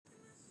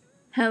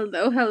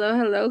Hello,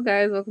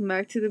 guys. Welcome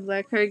back to the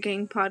Black Heart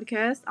Gang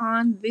podcast.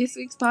 On this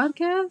week's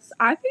podcast,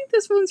 I think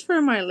this one's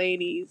for my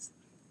ladies.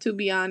 To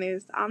be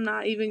honest, I'm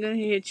not even gonna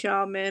hit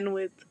y'all men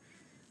with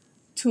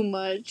too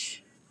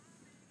much.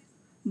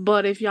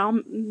 But if y'all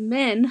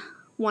men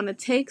want to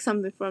take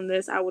something from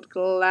this, I would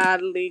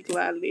gladly,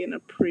 and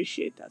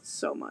appreciate that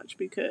so much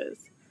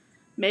because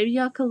maybe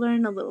y'all could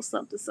learn a little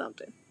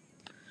something.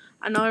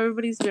 I know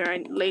everybody's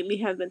very lately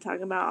has been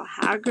talking about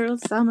hot girl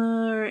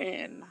summer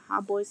and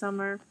hot boy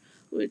summer,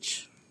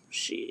 which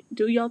shit,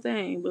 do y'all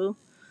thing, boo.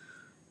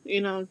 You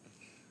know,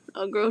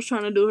 a girl's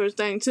trying to do her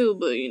thing too,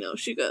 but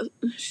she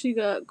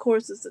got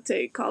courses to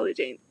take. College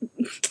ain't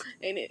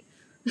it?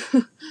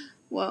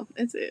 Well,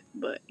 it's it,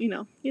 but you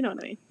know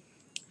what I mean.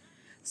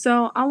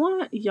 So I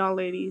want y'all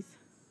ladies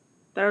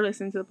that are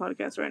listening to the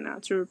podcast right now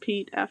to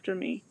repeat after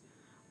me.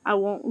 I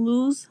won't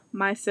lose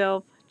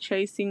myself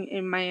chasing a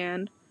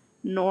man,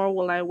 nor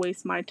will I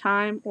waste my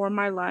time or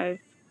my life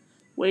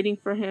waiting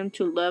for him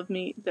to love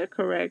me the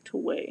correct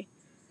way.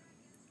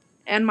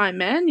 And my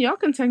men, y'all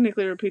can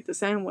technically repeat the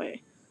same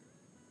way.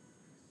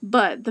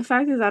 But the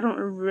fact is,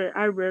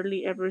 I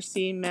rarely ever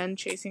see men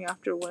chasing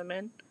after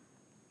women.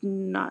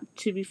 Not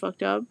to be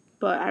fucked up,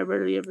 but I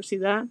rarely ever see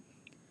that.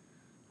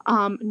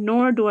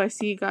 Nor do I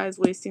see guys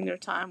wasting their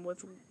time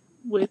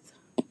with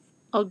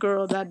a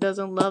girl that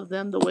doesn't love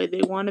them the way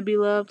they want to be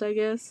loved, I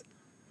guess.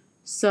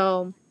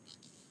 So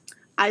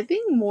I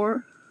think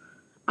more.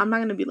 I'm not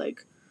gonna be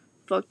like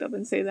fucked up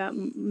and say that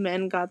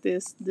men got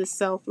this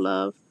self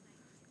love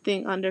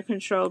thing under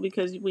control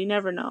because we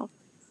never know.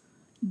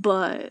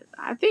 But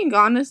I think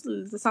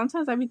honestly,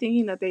 sometimes I be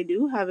thinking that they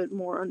do have it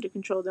more under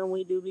control than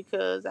we do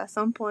because at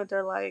some point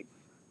they're like,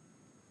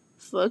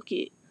 fuck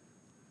it,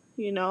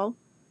 you know?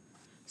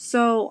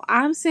 So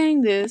I'm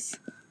saying this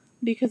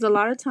because a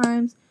lot of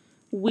times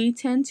we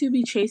tend to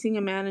be chasing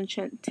a man and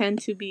tend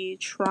to be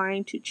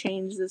trying to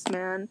change this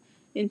man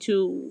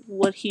into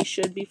what he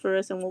should be for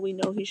us and what we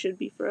know he should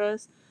be for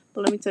us.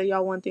 But let me tell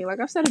y'all one thing. Like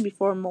I've said it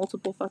before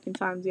multiple fucking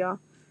times, y'all.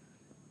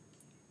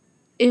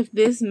 If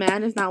this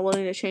man is not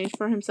willing to change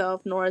for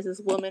himself, nor is this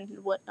woman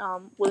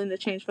willing to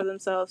change for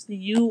themselves,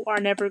 you are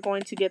never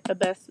going to get the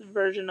best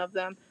version of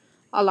them.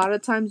 A lot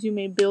of times you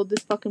may build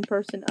this fucking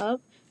person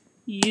up.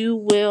 You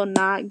will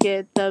not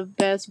get the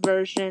best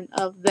version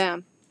of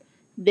them.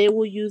 They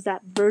will use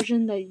that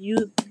version that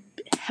you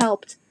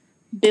helped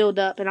build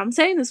up. And I'm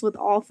saying this with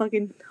all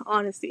fucking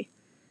honesty.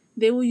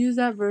 They will use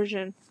that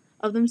version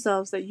of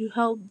themselves that you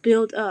helped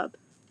build up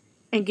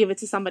and give it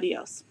to somebody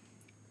else.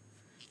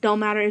 Don't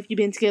matter if you've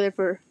been together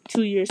for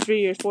 2 years,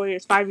 3 years, 4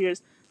 years, 5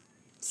 years,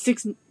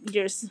 6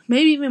 years,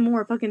 maybe even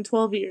more, fucking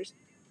 12 years.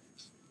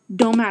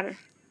 Don't matter.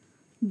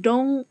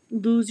 Don't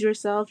lose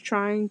yourself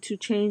trying to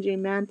change a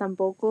man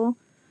tampoco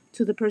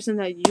to the person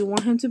that you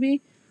want him to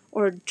be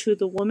or to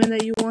the woman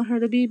that you want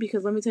her to be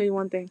because let me tell you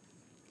one thing.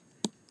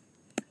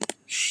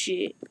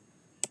 Shit.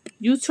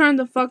 You turn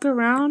the fuck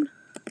around,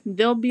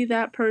 they'll be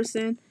that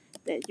person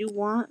that you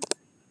want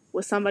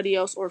with somebody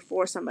else or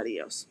for somebody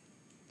else.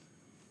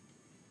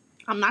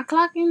 I'm not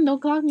clocking, don't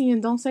clock me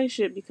and don't say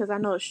shit because I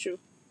know it's true.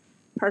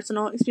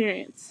 Personal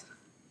experience.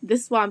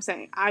 This is what I'm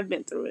saying. I've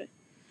been through it.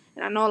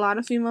 And I know a lot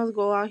of females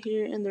go out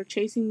here and they're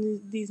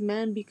chasing these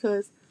men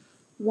because,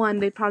 one,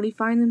 they probably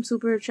find him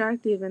super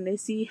attractive and they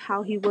see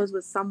how he was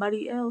with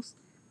somebody else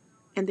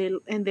and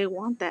they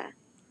want that.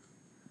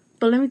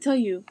 But let me tell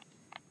you,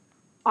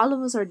 all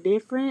of us are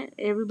different.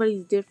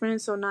 Everybody's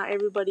different, so not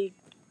everybody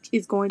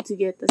is going to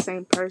get the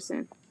same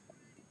person.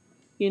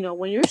 You know,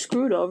 when you're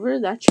screwed over,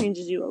 that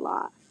changes you a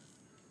lot.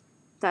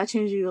 I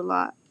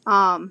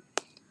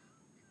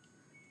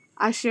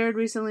shared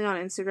recently on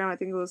Instagram, I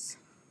think it was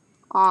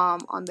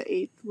on the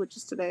 8th, which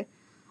is today.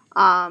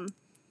 J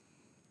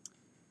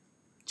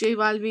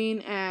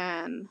Balvin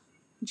and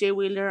Jay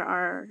Wheeler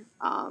are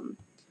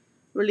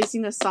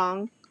releasing a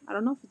song. I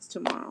don't know if it's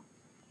tomorrow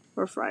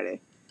or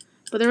Friday,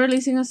 but they're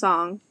releasing a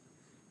song,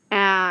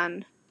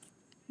 and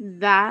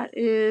that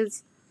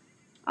is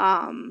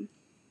a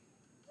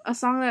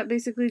song that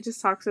basically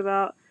just talks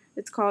about.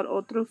 It's called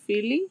Otro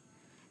Fili,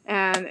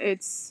 and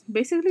it's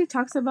basically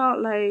talks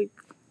about like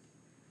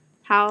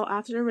how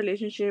after a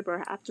relationship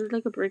or after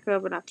like a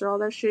breakup and after all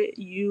that shit,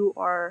 you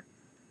are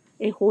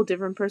a whole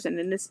different person,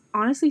 and it's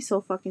honestly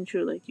so fucking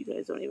true. Like you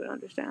guys don't even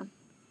understand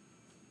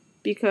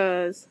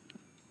because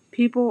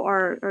people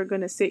are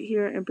gonna sit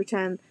here and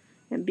pretend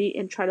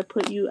and try to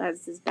put you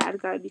as this bad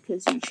guy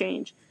because you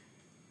change.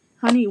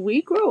 Honey,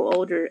 we grow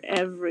older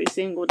every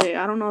single day.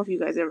 I don't know if you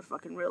guys ever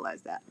fucking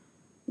realize that.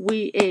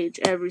 We age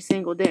every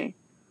single day.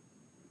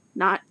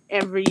 Not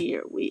every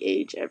year. We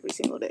age every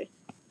single day.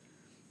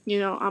 You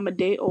know, I'm a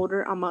day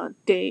older. I'm a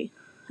day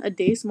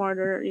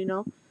smarter, you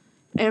know.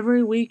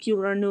 Every week you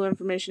learn new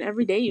information.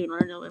 Every day you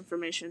learn new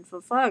information.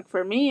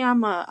 For me,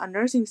 I'm a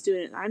nursing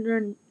student. I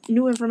learn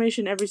new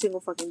information every single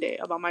fucking day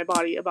about my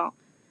body, about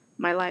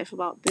my life,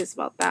 about this,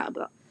 about that.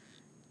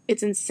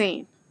 It's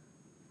insane.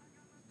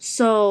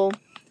 So,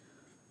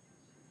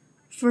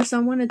 for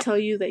someone to tell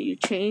you that you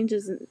change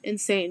is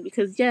insane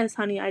because yes,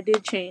 honey, I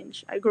did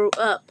change. I grew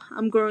up.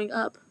 I'm growing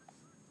up.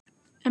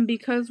 And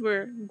because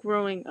we're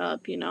growing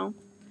up,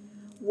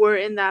 we're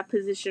in that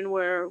position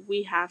where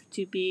we have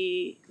to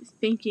be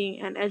thinking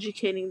and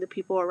educating the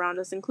people around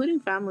us, including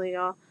family,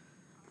 y'all.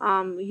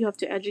 You have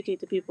to educate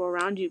the people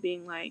around you,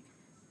 being like,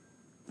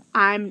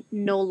 I'm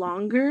no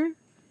longer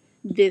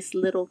this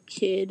little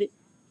kid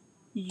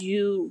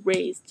you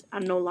raised.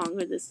 I'm no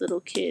longer this little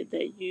kid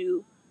that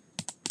you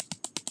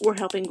were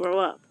helping grow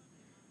up.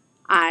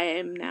 I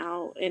am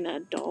now an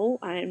adult.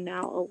 I am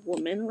now a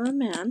woman or a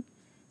man,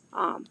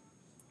 um,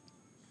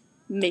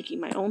 making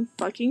my own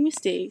fucking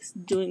mistakes,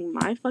 doing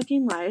my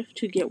fucking life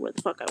to get where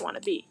the fuck I want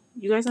to be.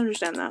 You guys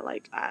understand that?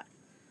 Like,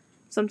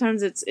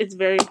 sometimes it's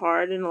very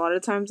hard, and a lot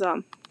of times,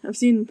 I've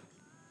seen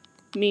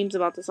memes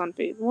about this on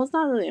Facebook. Well, it's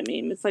not really a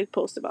meme. It's like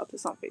posts about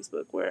this on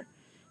Facebook where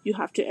you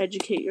have to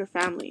educate your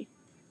family.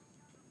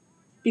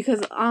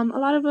 Because a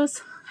lot of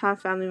us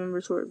have family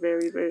members who are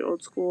very, very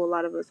old school. A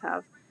lot of us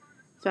have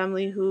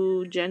family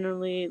who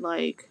generally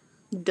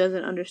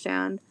doesn't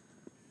understand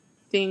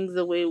things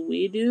the way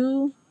we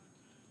do,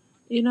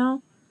 you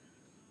know?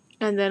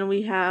 And then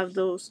we have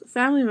those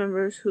family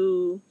members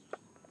who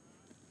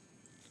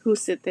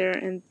sit there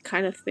and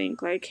kind of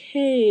think like,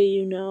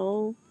 "Hey,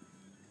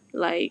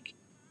 like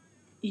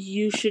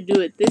you should do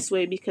it this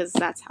way because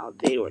that's how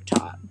they were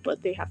taught."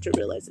 But they have to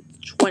realize it's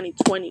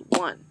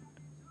 2021.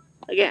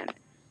 Again,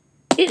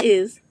 it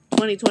is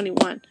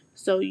 2021.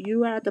 So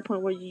you are at the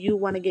point where you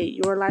want to get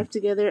your life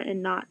together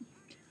and not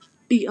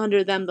be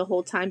under them the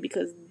whole time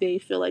because they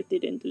feel like they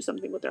didn't do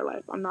something with their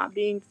life. I'm not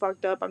being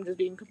fucked up. I'm just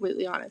being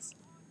completely honest.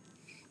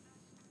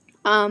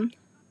 Um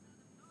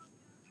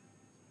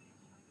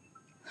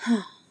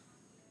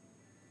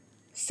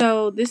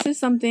so this is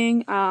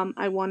something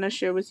I want to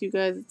share with you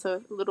guys. It's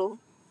a little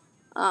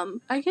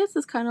I guess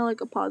it's kind of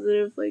like a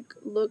positive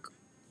look.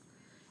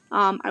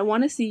 I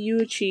want to see you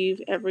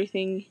achieve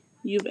everything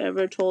you've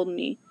ever told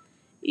me,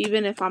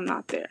 even if I'm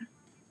not there.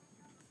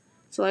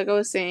 So like I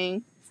was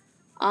saying,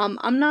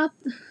 I'm not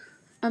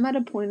I'm at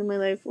a point in my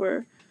life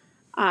where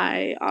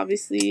I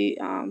obviously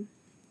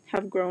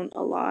have grown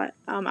a lot.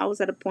 I was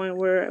at a point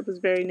where it was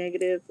very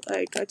negative.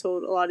 Like I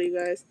told a lot of you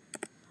guys,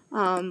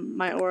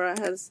 my aura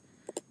has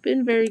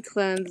been very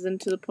cleansed,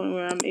 and to the point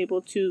where I'm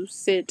able to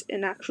sit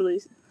and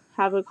actually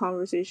have a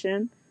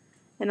conversation.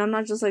 And I'm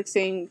not just like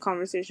saying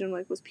conversation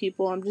like with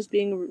people. I'm just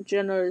being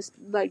generous,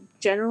 like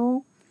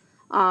general.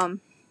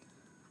 Um,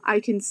 I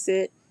can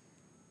sit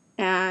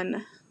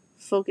and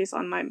focus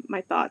on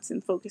my thoughts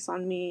and focus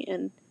on me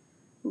and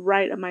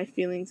write my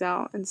feelings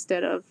out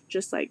instead of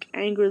just like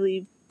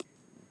angrily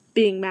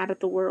being mad at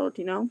the world.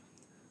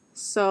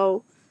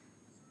 So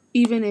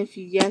even if,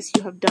 yes,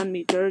 you have done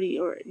me dirty,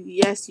 or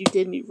yes, you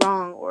did me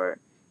wrong, or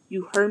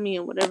you hurt me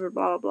and whatever,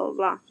 blah, blah, blah,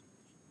 blah.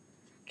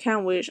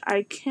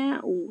 I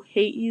can't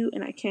hate you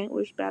and I can't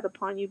wish bad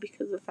upon you,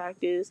 because the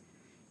fact is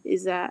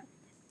that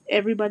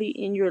everybody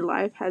in your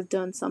life has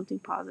done something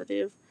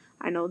positive.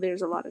 I know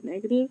there's a lot of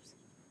negatives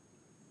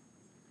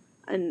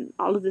and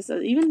all of this,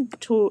 even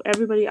to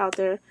everybody out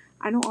there.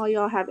 I know all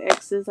y'all have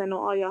exes. I know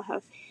all y'all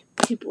have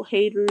people,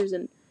 haters,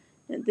 and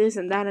this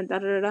and that and da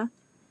da da.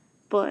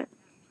 But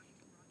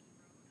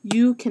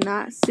you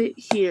cannot sit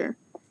here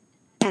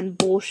and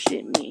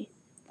bullshit me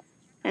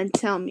and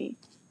tell me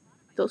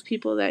those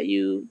people that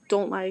you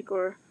don't like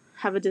or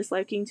have a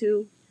disliking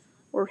to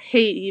or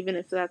hate, even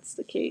if that's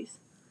the case.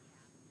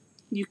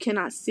 You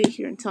cannot sit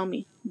here and tell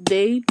me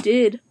they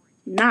did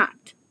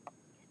not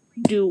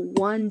do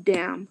one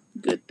damn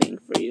good thing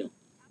for you,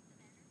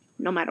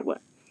 no matter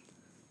what.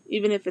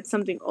 Even if it's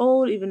something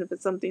old, even if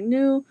it's something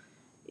new,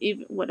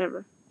 even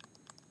whatever.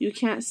 You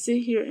can't sit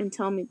here and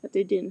tell me that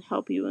they didn't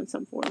help you in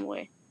some foreign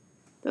way.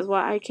 That's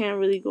why I can't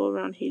really go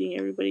around hating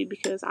everybody,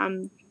 because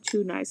I'm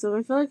too nice. So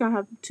I feel like I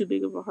have too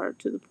big of a heart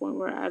to the point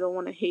where I don't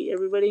want to hate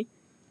everybody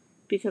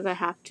because I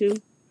have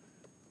to.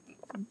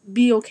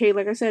 Be okay.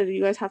 Like I said,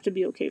 you guys have to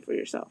be okay for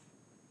yourself.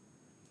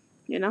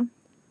 You know?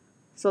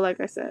 So like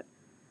I said,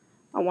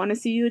 I want to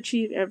see you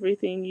achieve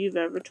everything you've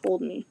ever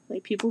told me.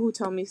 Like people who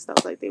tell me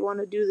stuff like they want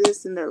to do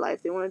this in their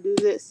life, they want to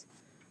do this.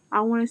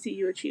 I want to see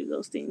you achieve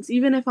those things.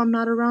 Even if I'm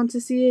not around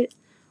to see it,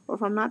 or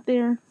if I'm not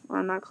there, or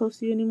I'm not close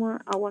to you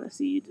anymore, I want to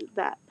see you do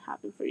that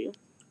happen for you.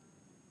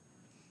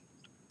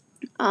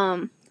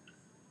 Um,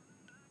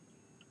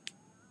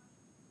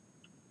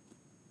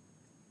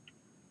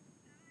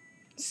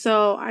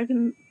 so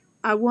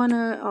I want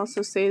to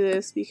also say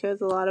this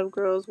because a lot of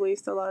girls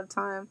waste a lot of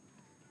time,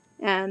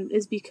 and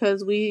it's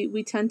because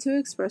we tend to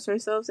express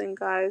ourselves, and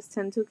guys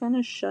tend to kind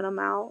of shut them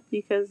out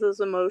because those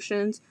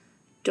emotions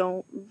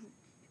don't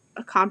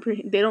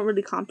comprehend. They don't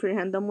really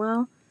comprehend them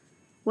well.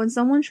 When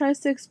someone tries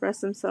to express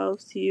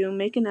themselves to you,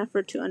 make an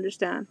effort to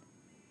understand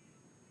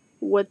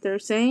what they're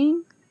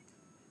saying.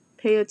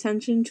 Pay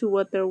attention to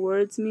what their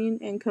words mean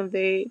and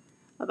convey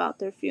about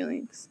their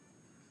feelings.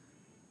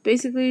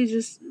 Basically,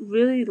 just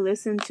really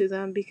listen to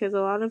them, because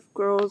a lot of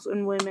girls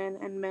and women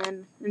and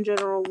men in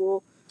general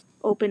will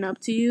open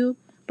up to you.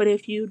 But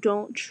if you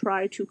don't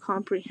try to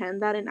comprehend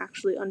that and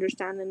actually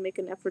understand and make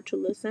an effort to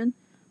listen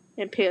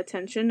and pay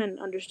attention and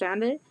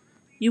understand it,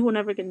 you will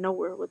never get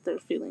nowhere with their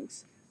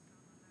feelings.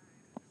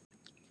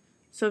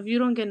 So if you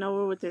don't get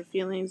nowhere with their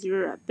feelings,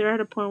 they're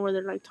at a point where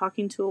they're like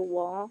talking to a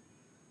wall,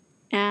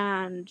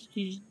 and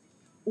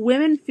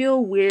women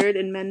feel weird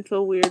and men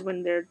feel weird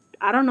when they're.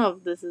 I don't know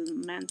if this is a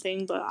man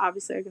thing, but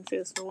obviously I can say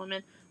this for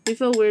women. We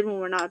feel weird when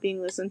we're not being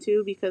listened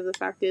to, because the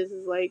fact is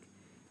like,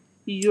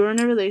 you're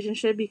in a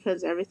relationship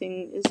because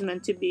everything is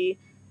meant to be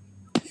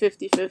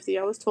 50-50.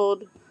 I was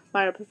told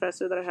by a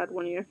professor that I had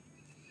one year,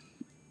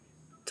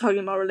 talking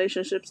about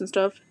relationships and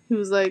stuff. He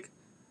was like,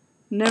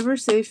 never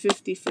say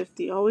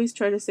 50-50. Always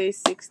try to say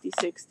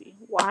 60-60.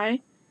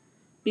 Why?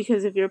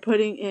 Because if you're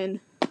putting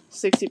in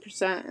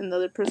 60% and the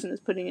other person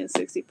is putting in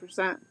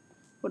 60%,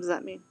 what does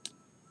that mean?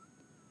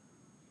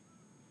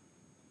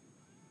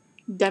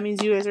 That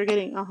means you guys are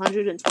getting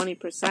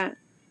 120%,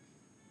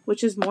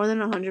 which is more than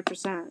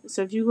 100%.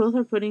 So if you both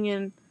are putting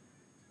in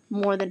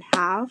more than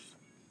half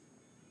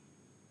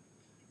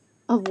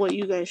of what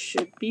you guys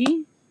should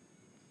be,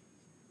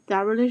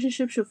 that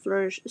relationship should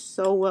flourish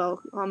so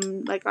well.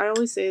 Like I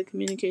always say,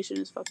 communication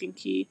is fucking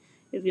key.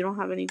 If you don't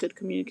have any good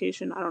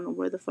communication, I don't know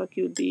where the fuck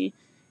you would be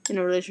in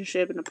a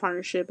relationship, in a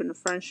partnership, in a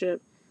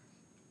friendship,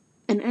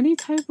 in any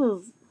type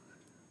of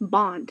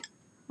bond.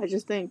 I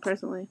just think,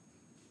 personally.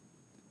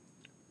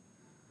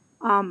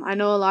 I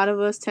know a lot of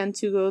us tend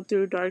to go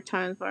through dark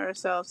times by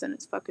ourselves, and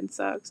it fucking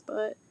sucks,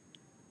 but,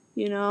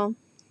 you know,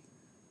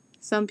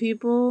 some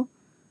people,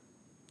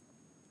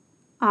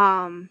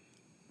 don't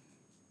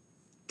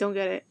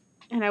get it.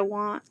 And I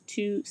want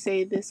to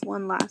say this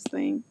one last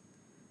thing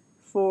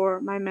for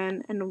my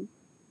men and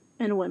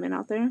women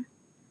out there.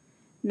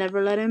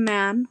 Never let a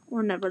man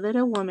or never let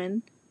a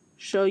woman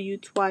show you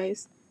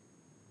twice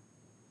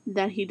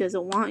that he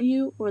doesn't want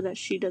you or that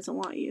she doesn't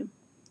want you.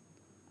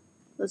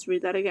 Let's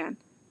read that again.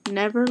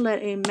 Never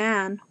let a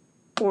man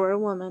or a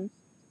woman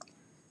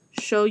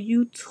show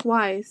you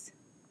twice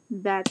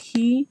that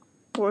he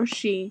or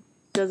she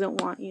doesn't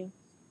want you.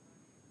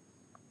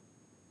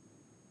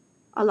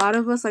 A lot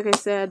of us, like I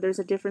said, there's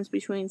a difference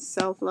between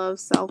self-love,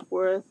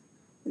 self-worth,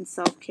 and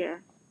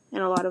self-care.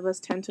 And a lot of us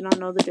tend to not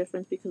know the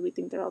difference because we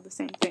think they're all the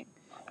same thing.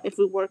 If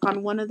we work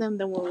on one of them,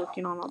 then we're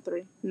working on all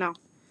three. No.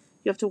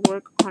 You have to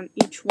work on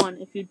each one.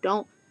 If you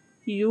don't,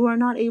 you are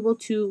not able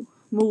to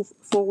move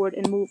forward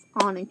and move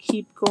on and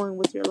keep going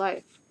with your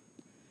life.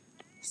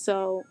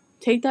 So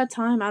take that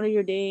time out of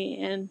your day,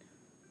 and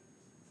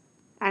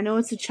I know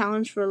it's a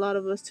challenge for a lot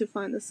of us to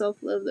find the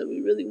self-love that we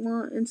really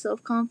want and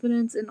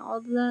self-confidence and all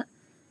of that,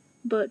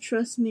 but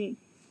trust me,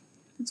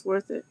 it's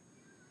worth it.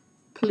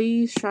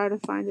 Please try to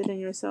find it in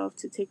yourself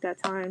to take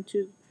that time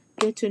to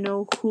get to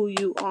know who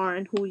you are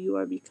and who you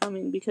are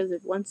becoming, because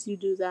if once you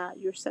do that,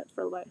 you're set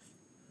for life.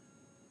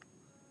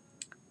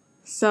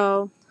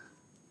 So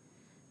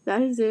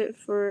that is it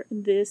for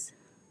this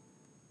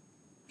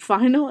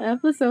final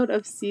episode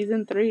of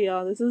season 3,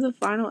 y'all. This is the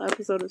final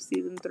episode of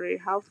season 3.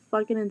 How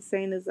fucking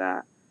insane is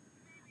that?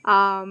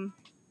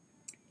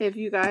 If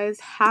you guys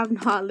have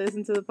not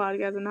listened to the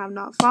podcast and have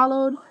not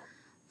followed,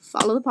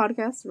 follow the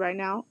podcast right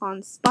now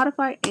on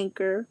Spotify,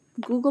 Anchor,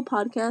 Google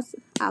Podcasts,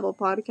 Apple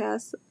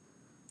Podcasts,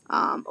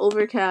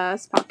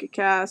 Overcast, Pocket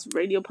Cast,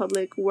 Radio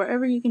Public,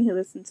 wherever you can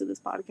listen to this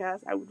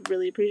podcast. I would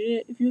really appreciate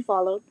it if you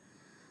followed.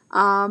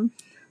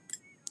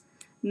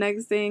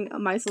 Next thing,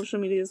 my social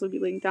medias will be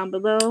linked down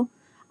below.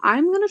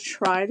 I'm going to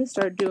try to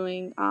start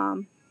doing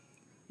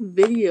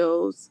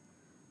videos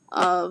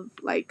of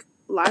like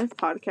live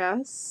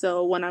podcasts.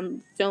 So when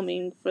I'm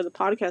filming for the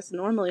podcast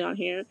normally on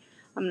here,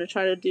 I'm going to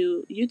try to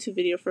do a YouTube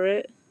video for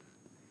it.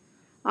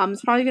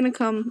 It's probably going to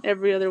come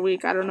every other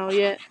week. I don't know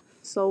yet.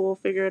 So we'll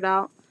figure it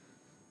out.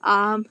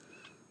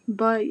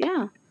 But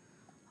yeah,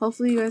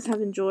 hopefully you guys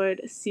have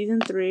enjoyed season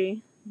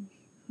 3.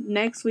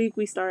 Next week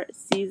we start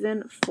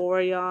season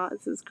 4, y'all.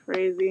 This is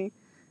crazy.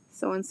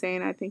 So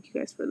insane. I thank you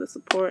guys for the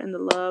support and the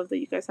love that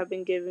you guys have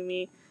been giving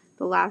me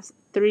the last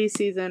 3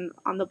 seasons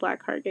on the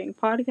Black Heart Gang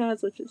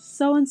podcast, which is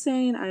so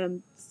insane. I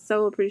am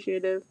so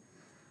appreciative.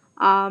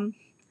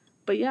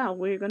 But yeah,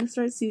 we're going to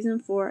start season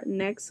 4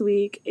 next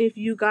week. If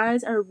you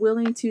guys are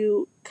willing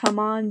to come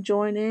on,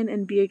 join in,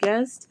 and be a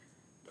guest,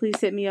 please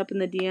hit me up in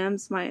the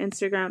DMs. My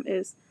Instagram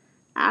is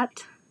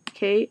at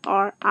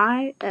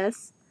KRISTIANVALERIE_.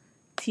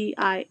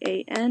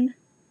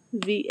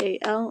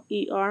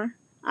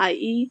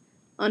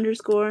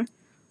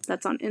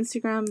 That's on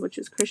Instagram, which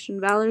is Christian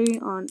Valerie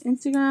on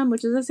Instagram,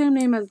 which is the same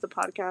name as the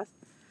podcast.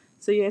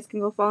 So you guys can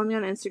go follow me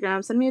on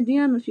Instagram. Send me a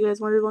DM if you guys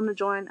want to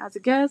join as a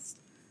guest.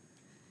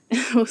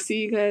 And we'll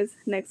see you guys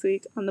next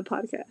week on the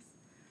podcast.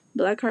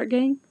 Black Heart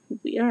Gang,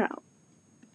 we are out.